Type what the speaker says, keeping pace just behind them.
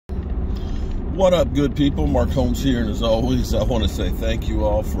What up, good people? Mark Holmes here, and as always, I want to say thank you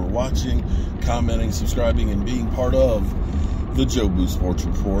all for watching, commenting, subscribing, and being part of the Jobu Sports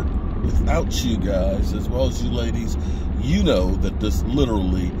Report. Without you guys, as well as you ladies, you know that this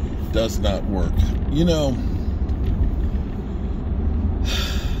literally does not work. You know,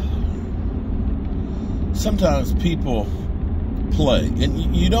 sometimes people play,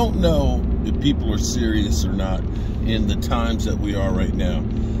 and you don't know if people are serious or not in the times that we are right now.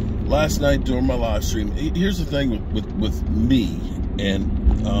 Last night during my live stream, here's the thing with me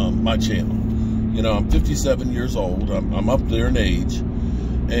and my channel. You know, I'm 57 years old. I'm up there in age,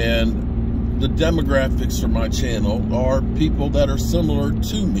 and the demographics for my channel are people that are similar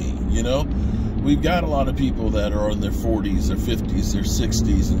to me. You know, we've got a lot of people that are in their 40s, their 50s, their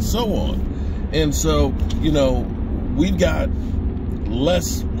 60s, and so on. And so, you know, we've got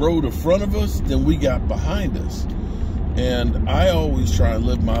less road in front of us than we got behind us. And I always try and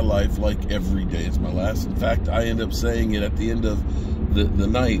live my life like every day is my last. In fact, I end up saying it at the end of the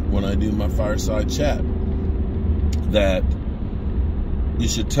night when I do my fireside chat, that you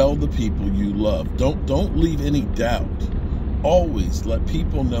should tell the people you love. Don't leave any doubt. Always let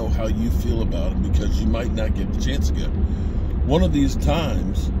people know how you feel about them, because you might not get the chance again. One of these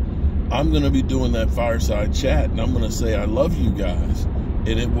times, I'm going to be doing that fireside chat, and I'm going to say I love you guys, and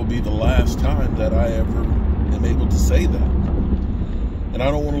it will be the last time that I ever am able to say that. And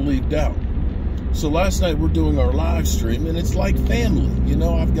I don't want to leave doubt. So last night we're doing our live stream, and it's like family. You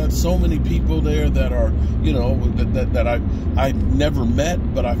know, I've got so many people there that are, you know, that I've never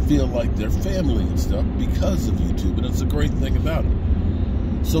met, but I feel like they're family and stuff because of YouTube, and it's a great thing about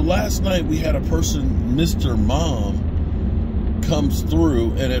it. So last night we had a person, Mr. Mom, comes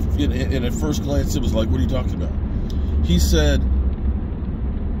through, and at first glance it was like, what are you talking about? He said,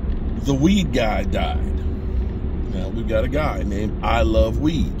 the weed guy died. Now we've got a guy named I Love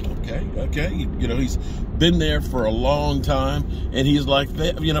Weed. Okay, you know, he's been there for a long time, and he's like,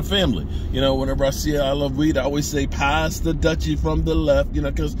 you know, family. You know, whenever I see I Love Weed, I always say, pass the Dutchie from the left, you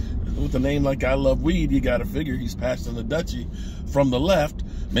know, because with a name like I Love Weed, you got to figure he's passing the Dutchie from the left,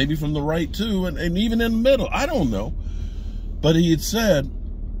 maybe from the right too, and even in the middle. I don't know. But he had said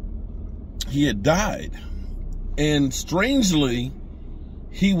he had died, and strangely,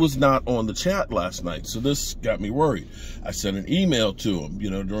 he was not on the chat last night. So this got me worried. I sent an email to him, you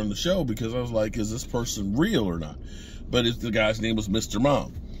know, during the show, because I was like, is this person real or not? But the guy's name was Mr.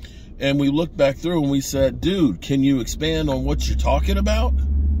 Mom. And we looked back through and we said, dude, can you expand on what you're talking about?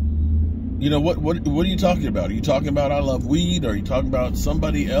 You know, what are you talking about? Are you talking about I Love Weed? Are you talking about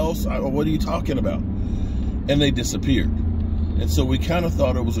somebody else? What are you talking about? And they disappeared. And so we kind of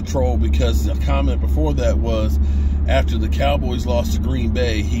thought it was a troll, because the comment before that was, after the Cowboys lost to Green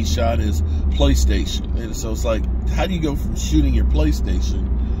Bay, he shot his PlayStation. And so it's like, how do you go from shooting your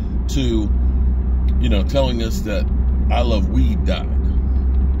PlayStation to, you know, telling us that I Love Weed died?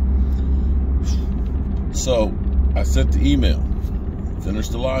 So I sent the email,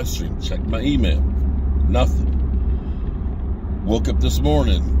 finished the live stream, checked my email, nothing. Woke up this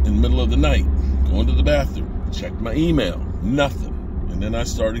morning in the middle of the night, going to the bathroom, checked my email, nothing. And then I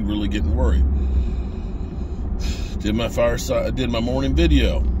started really getting worried. Did my fireside, did my morning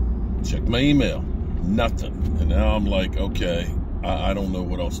video, checked my email, nothing. And now I'm like, okay, I don't know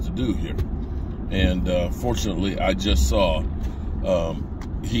what else to do here. And fortunately, I just saw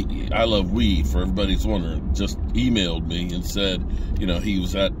I Love Weed, for everybody's wondering, just emailed me and said, you know, he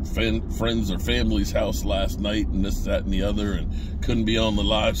was at friends or family's house last night, and this, that, and the other, and couldn't be on the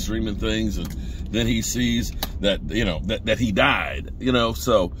live stream and things. And then he sees that, you know, that he died, you know.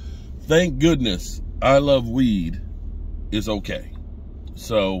 So thank goodness I Love Weed is okay.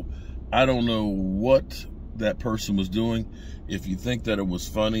 So I don't know what that person was doing. If you think that it was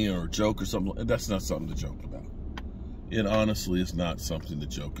funny or a joke or something, that's not something to joke about. It honestly is not something to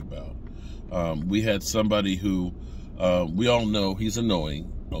joke about. We had somebody who, we all know he's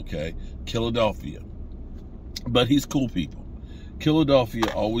annoying, okay? Philadelphia. But he's cool people. Philadelphia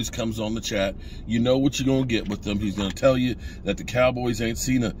always comes on the chat. You know what you're going to get with them. He's going to tell you that the Cowboys ain't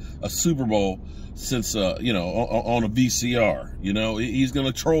seen a Super Bowl since, you know, on a VCR. You know, he's going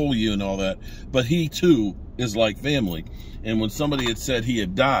to troll you and all that. But he, too, is like family. And when somebody had said he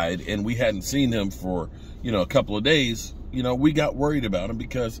had died and we hadn't seen him for, you know, a couple of days, you know, we got worried about him,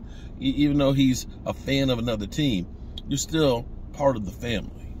 because even though he's a fan of another team, you're still part of the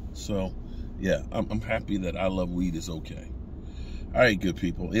family. So, yeah, I'm happy that I Love Weed is okay. All right, good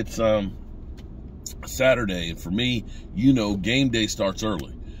people. It's Saturday, and for me, you know, game day starts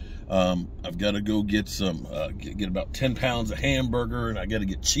early. I've got to go get some, get about 10 pounds of hamburger, and I got to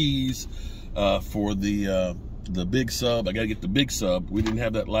get cheese for the the big sub. I got to get the big sub. We didn't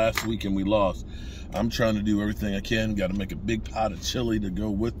have that last week and we lost. I'm trying to do everything I can. Got to make a big pot of chili to go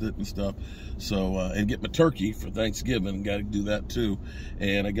with it and stuff. So, and get my turkey for Thanksgiving. Got to do that too.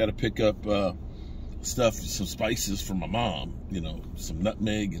 And I got to pick up stuff, some spices for my mom. You know, some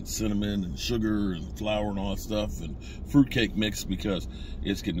nutmeg and cinnamon and sugar and flour and all that stuff. And fruitcake mix, because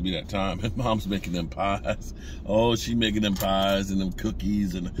it's getting to be that time. And Mom's making them pies. Oh, she's making them pies and them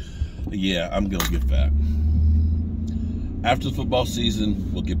cookies. And yeah, I'm going to get fat. After the football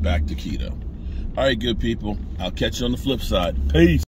season, we'll get back to keto. All right, good people. I'll catch you on the flip side. Peace.